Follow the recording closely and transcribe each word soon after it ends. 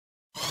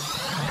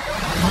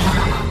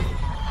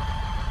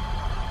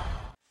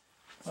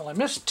I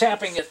missed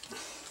tapping it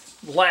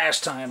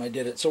last time I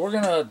did it, so we're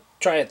going to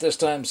try it this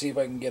time, see if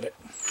I can get it.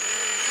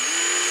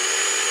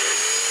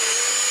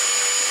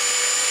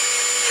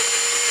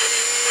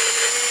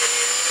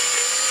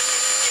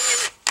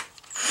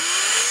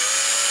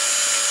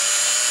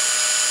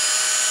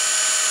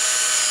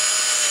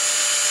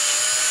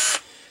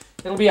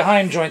 It'll be a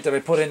Heim joint that I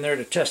put in there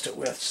to test it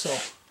with, so.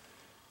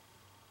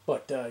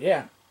 But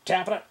yeah,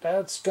 tapping it,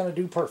 that's going to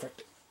do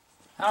perfect.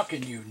 How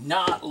can you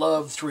not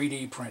love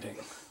 3D printing?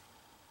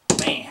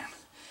 Man.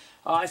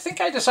 I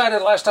think I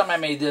decided last time I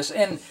made this,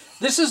 and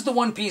this is the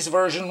one-piece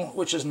version,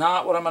 which is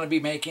not what I'm going to be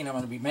making. I'm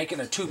going to be making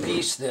a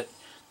two-piece that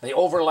they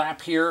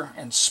overlap here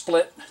and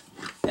split,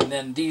 and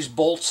then these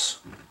bolts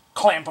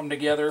clamp them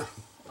together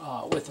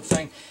with the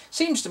thing.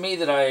 Seems to me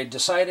that I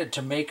decided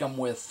to make them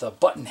with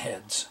button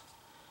heads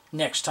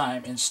next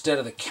time instead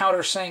of the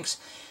countersinks,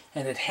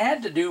 and it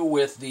had to do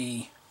with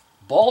the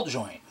ball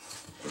joint.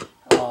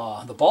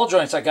 The ball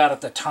joints I got at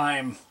the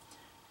time,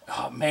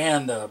 oh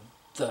man, the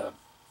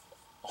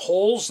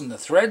holes and the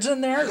threads in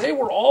there, they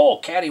were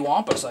all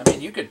cattywampus. I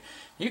mean, you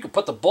could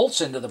put the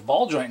bolts into the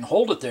ball joint and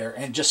hold it there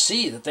and just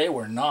see that they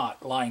were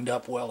not lined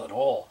up well at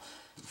all.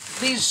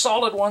 These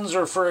solid ones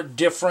are for a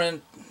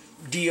different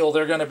deal.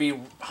 They're going to be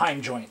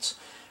Heim joints.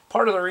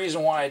 Part of the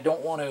reason why I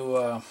don't want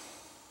to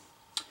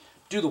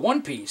do the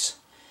one piece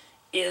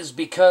is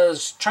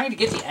because trying to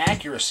get the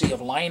accuracy of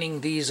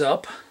lining these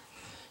up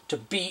to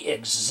be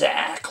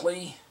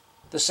exactly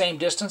the same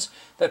distance,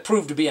 that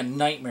proved to be a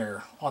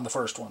nightmare on the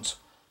first ones.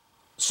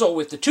 So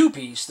with the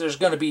two-piece, there's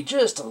going to be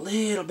just a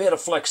little bit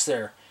of flex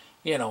there,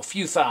 you know,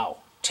 few thou,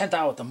 10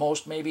 thou at the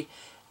most maybe,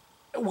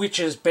 which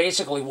is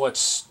basically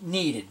what's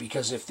needed,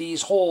 because if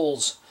these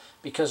holes,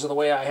 because of the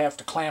way I have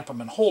to clamp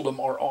them and hold them,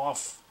 are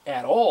off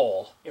at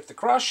all, if the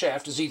cross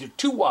shaft is either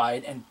too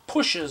wide and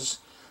pushes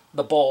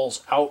the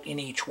balls out in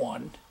each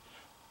one,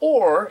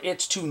 or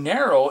it's too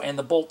narrow and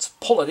the bolts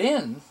pull it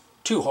in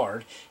too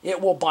hard,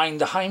 it will bind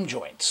the Heim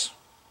joints.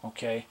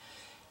 Okay,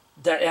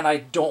 and I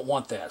don't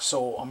want that,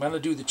 so I'm going to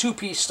do the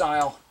two-piece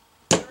style.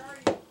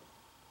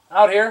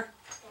 Out here?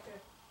 Okay,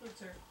 food's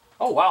here.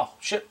 Oh wow,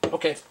 shit,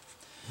 okay.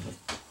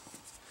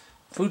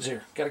 Food's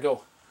here, gotta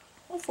go.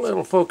 Hopefully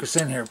it'll focus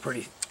in here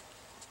pretty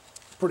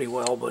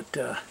well, but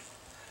there's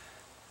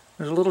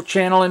a little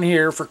channel in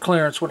here for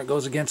clearance when it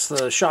goes against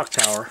the shock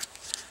tower.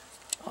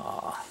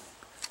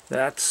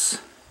 That's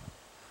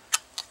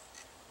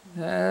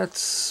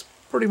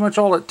pretty much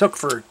all it took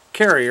for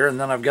carrier, and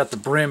then I've got the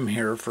brim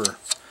here for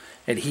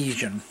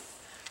adhesion.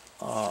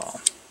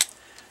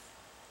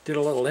 Did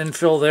a little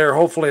infill there.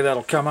 Hopefully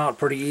that'll come out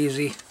pretty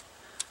easy.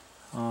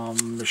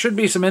 There should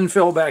be some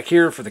infill back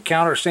here for the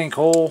countersink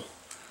hole.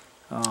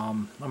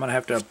 I'm going to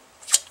have to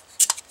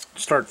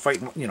start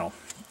fighting, you know,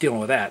 dealing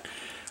with that.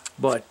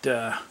 But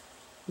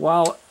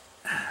while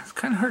it's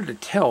kind of hard to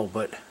tell,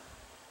 but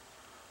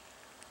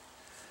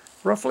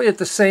roughly at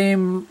the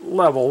same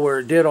level where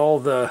it did all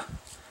the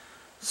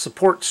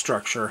support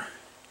structure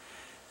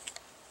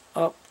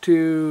up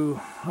to,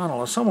 I don't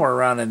know, somewhere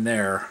around in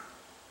there.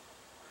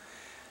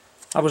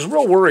 I was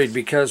real worried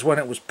because when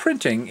it was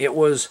printing, it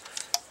was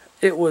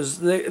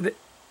the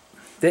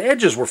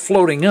edges were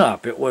floating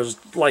up. It was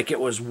like it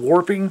was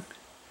warping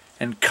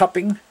and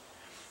cupping,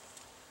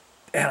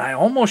 and I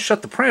almost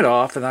shut the print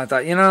off, and I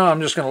thought, you know,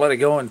 I'm just going to let it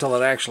go until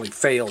it actually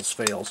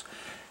fails.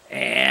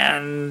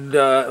 And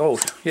oh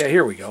yeah,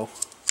 here we go.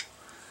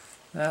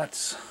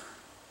 That's,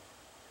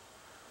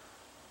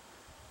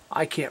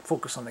 I can't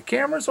focus on the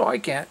camera, so I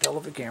can't tell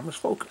if the camera's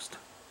focused.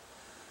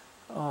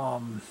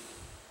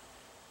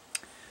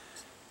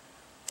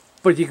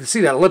 But you can see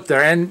that lip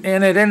there, and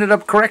it ended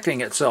up correcting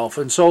itself.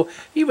 And so,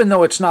 even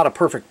though it's not a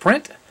perfect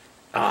print,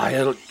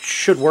 it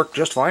should work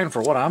just fine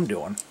for what I'm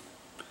doing.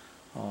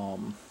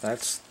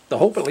 That's the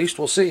hope, at least.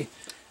 We'll see.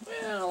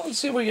 Well, let's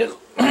see if we get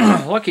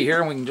lucky here,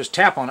 and we can just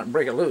tap on it and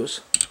break it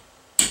loose.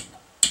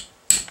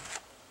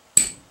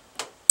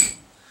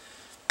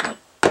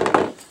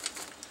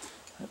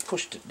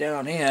 Pushed it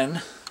down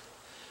in.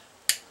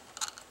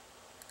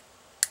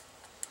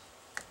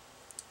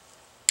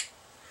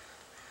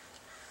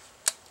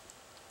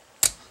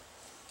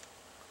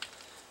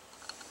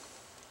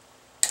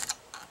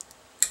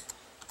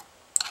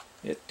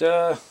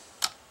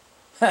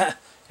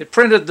 It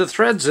printed the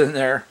threads in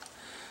there.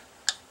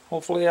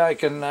 Hopefully I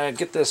can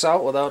get this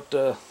out without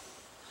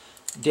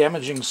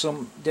damaging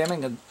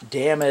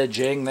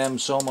them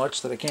so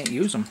much that I can't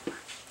use them.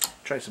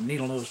 Try some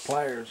needle nose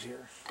pliers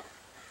here.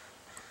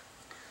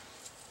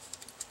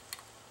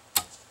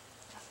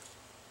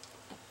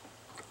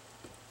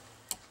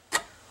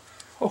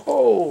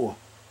 Oh,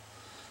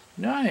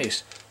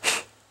 nice.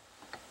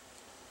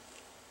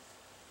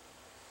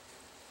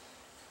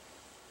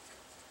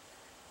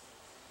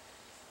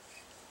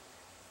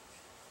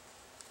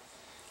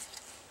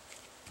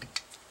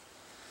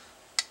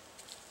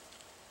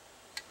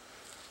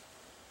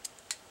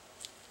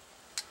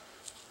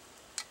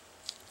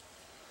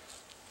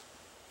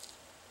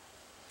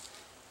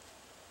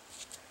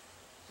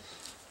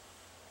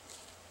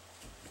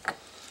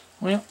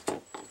 Well,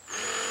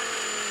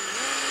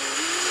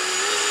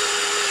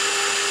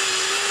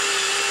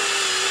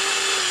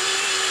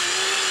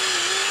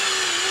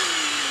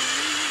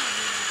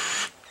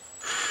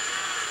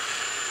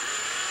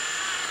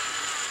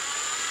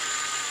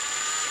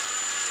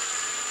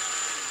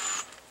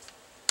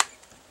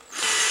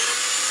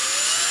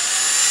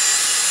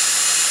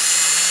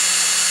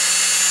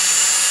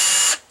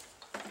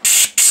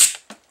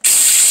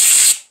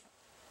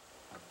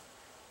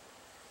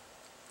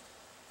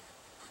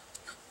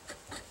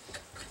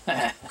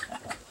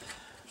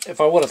 If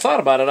I would have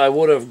thought about it, I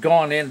would have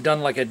gone in and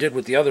done like I did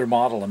with the other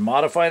model and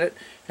modified it,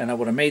 and I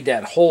would have made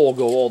that hole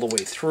go all the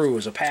way through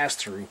as a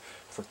pass-through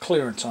for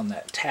clearance on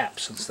that tap,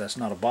 since that's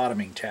not a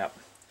bottoming tap.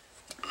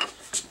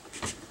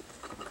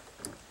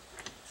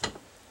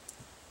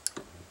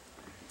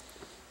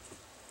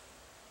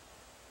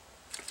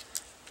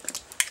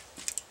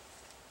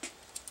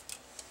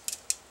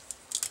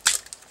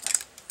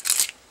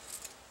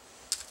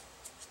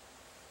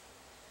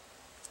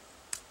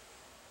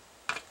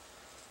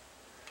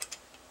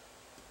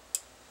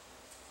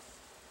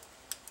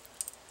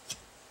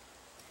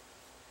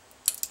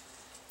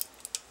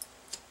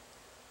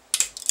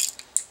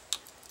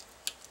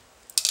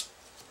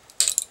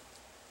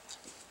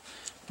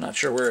 Not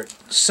sure where it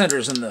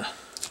centers in the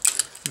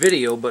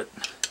video, but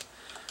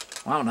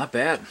wow, not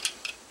bad.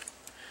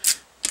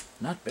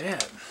 Not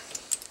bad.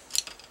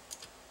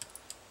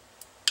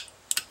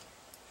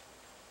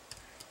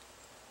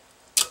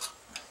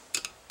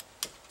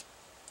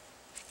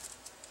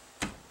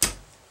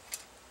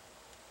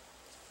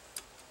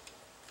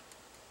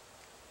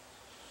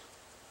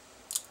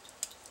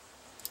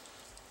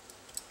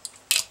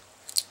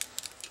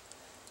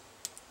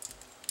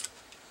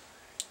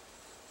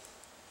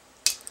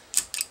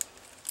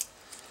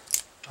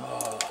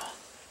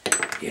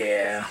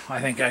 Yeah,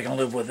 I think I can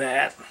live with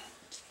that.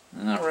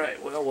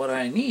 Alright, well, what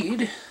I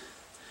need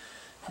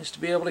is to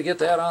be able to get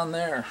that on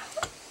there.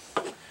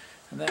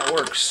 And that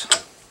works.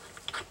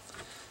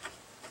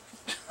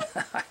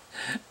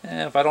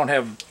 If I don't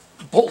have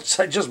bolts,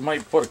 I just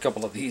might put a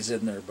couple of these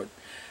in there, but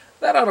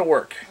that ought to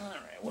work.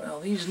 Alright,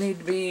 well, these need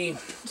to be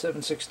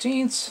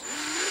 7/16.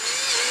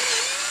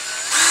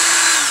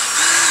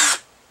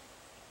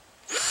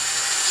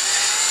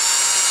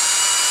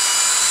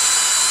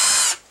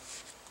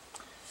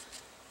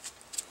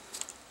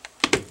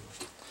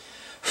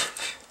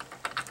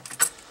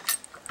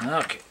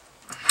 Okay.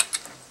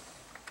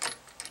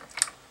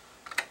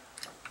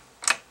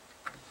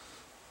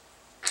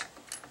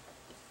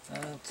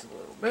 That's a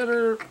little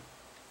better.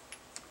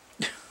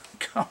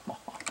 Come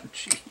on,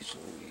 jeez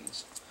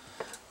Louise.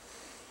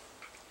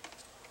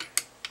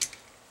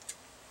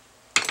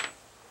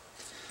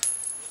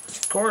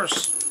 Of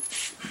course.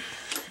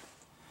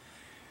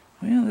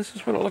 Well, this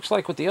is what it looks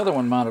like with the other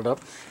one mounted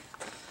up.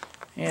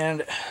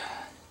 And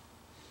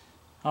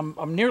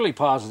I'm nearly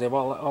positive.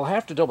 I'll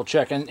have to double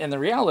check. And the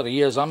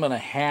reality is I'm going to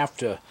have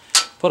to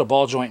put a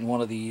ball joint in one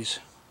of these,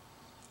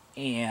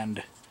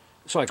 and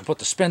so I can put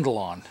the spindle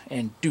on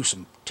and do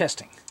some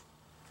testing.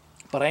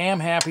 But I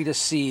am happy to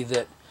see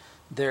that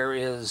there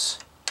is,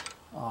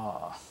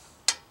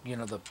 you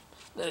know,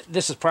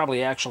 this is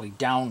probably actually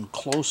down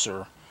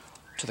closer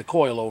to the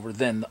coilover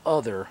than the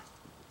other,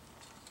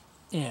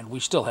 and we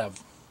still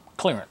have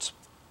clearance.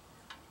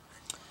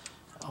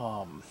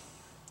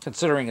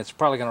 Considering it's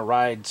probably going to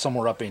ride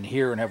somewhere up in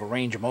here and have a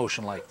range of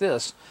motion like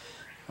this,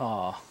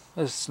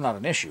 it's not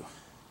an issue.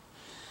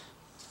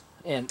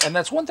 And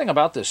that's one thing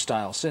about this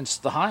style, since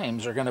the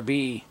heims are going to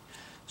be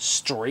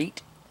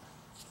straight,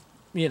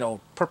 you know,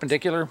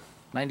 perpendicular,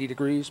 90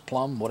 degrees,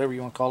 plumb, whatever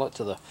you want to call it,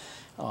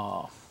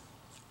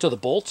 to the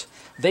bolts,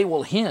 they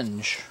will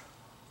hinge,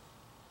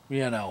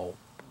 you know,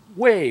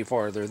 way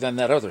farther than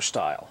that other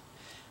style.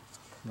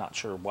 Not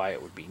sure why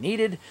it would be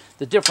needed.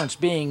 The difference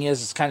being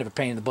is it's kind of a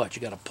pain in the butt.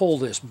 You got to pull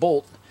this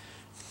bolt,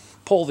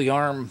 pull the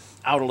arm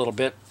out a little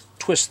bit,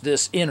 twist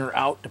this in or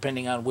out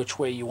depending on which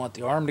way you want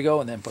the arm to go,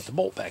 and then put the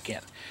bolt back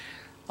in.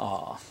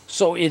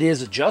 So it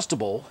is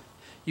adjustable.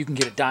 You can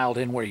get it dialed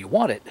in where you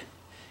want it.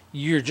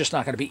 You're just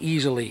not going to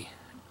be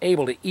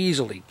able to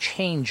easily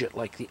change it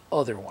like the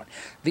other one.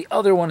 The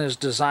other one is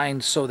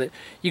designed so that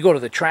you go to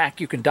the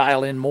track, you can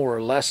dial in more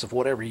or less of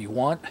whatever you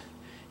want,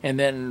 and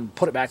then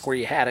put it back where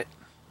you had it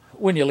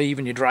when you leave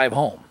and you drive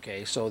home.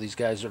 Okay, so these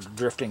guys are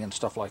drifting and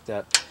stuff like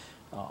that.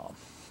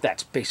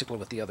 That's basically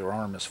what the other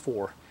arm is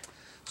for.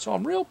 So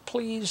I'm real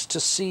pleased to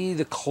see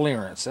the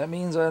clearance. That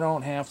means I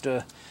don't have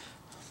to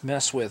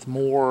mess with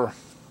more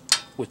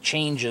with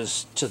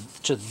changes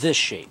to this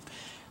shape.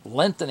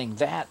 Lengthening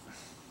that,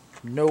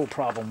 no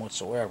problem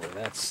whatsoever.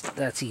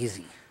 That's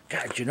easy.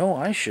 God, you know,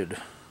 I should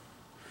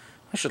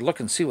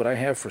look and see what I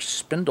have for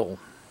spindle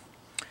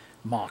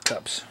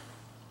mock-ups.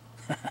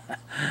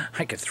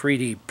 I could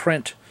 3D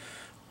print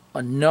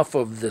enough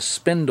of the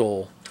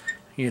spindle,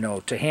 you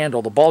know, to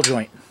handle the ball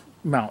joint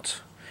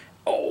mounts.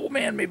 Oh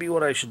man, maybe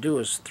what I should do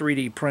is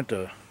 3D print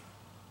a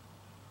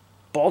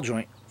ball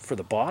joint for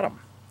the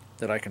bottom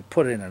that I can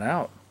put in and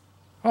out.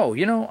 Oh,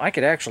 you know, I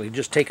could actually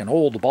just take an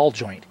old ball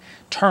joint,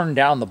 turn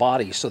down the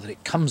body so that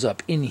it comes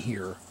up in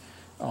here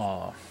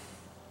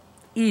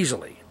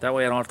easily. That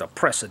way I don't have to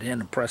press it in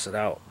and press it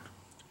out.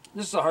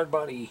 This is a hard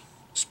body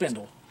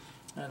spindle,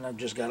 and I've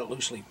just got it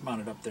loosely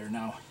mounted up there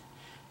now.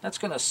 That's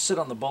going to sit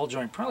on the ball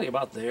joint probably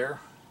about there,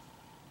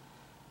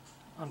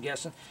 I'm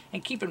guessing.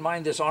 And keep in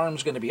mind this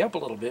arm's going to be up a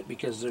little bit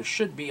because there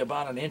should be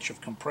about an inch of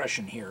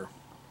compression here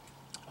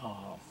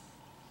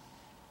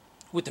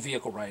with the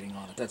vehicle riding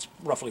on it. That's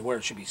roughly where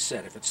it should be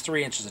set. If it's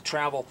 3 inches of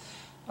travel,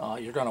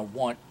 you're going to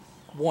want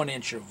 1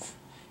 inch of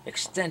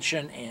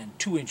extension and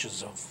 2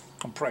 inches of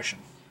compression.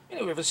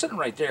 Anyway, if it's sitting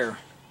right there,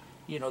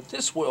 you know,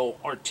 this will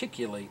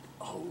articulate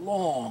a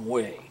long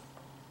way.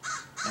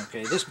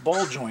 Okay, this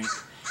ball joint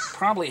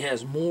probably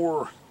has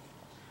more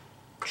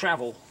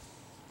travel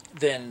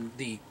than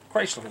the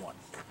Chrysler one.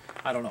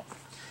 I don't know.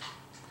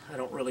 I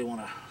don't really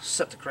want to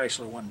set the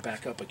Chrysler one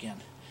back up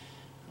again.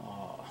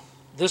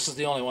 This is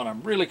the only one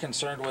I'm really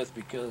concerned with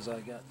because I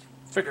got to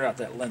figure out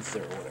that length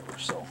there or whatever.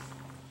 So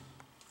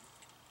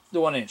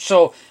the 1 inch.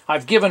 So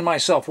I've given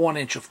myself 1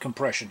 inch of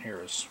compression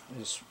here is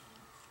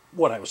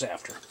what I was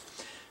after.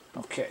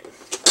 Okay.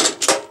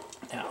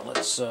 Now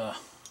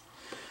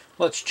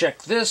let's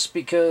check this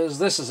because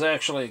this is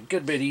actually a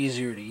good bit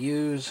easier to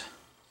use.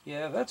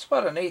 Yeah, that's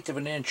about 1/8 of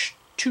an inch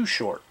too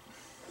short.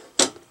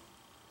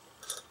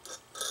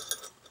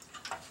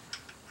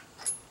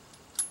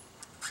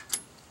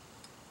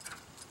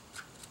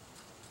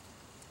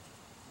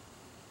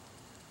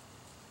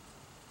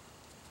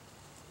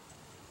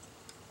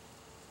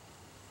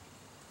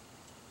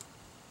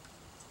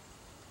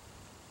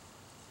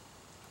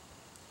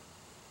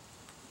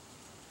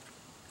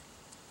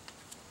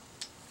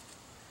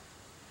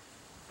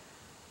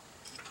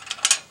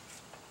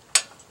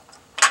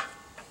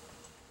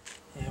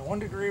 Yeah, 1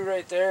 degree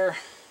right there,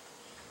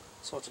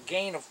 so it's a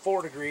gain of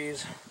 4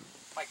 degrees.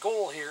 My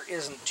goal here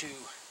isn't to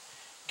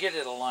get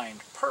it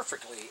aligned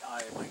perfectly.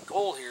 My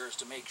goal here is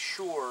to make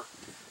sure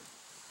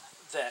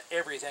that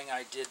everything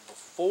I did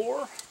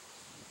before,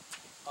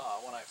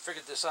 when I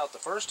figured this out the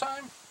first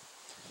time,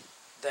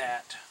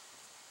 that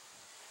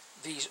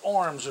these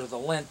arms are the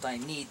length I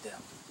need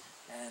them.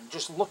 And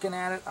just looking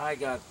at it, I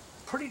got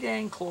pretty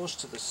dang close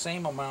to the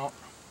same amount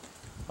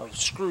of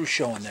screw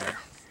showing there.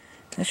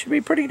 That should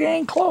be pretty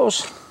dang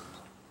close.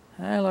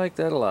 I like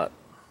that a lot.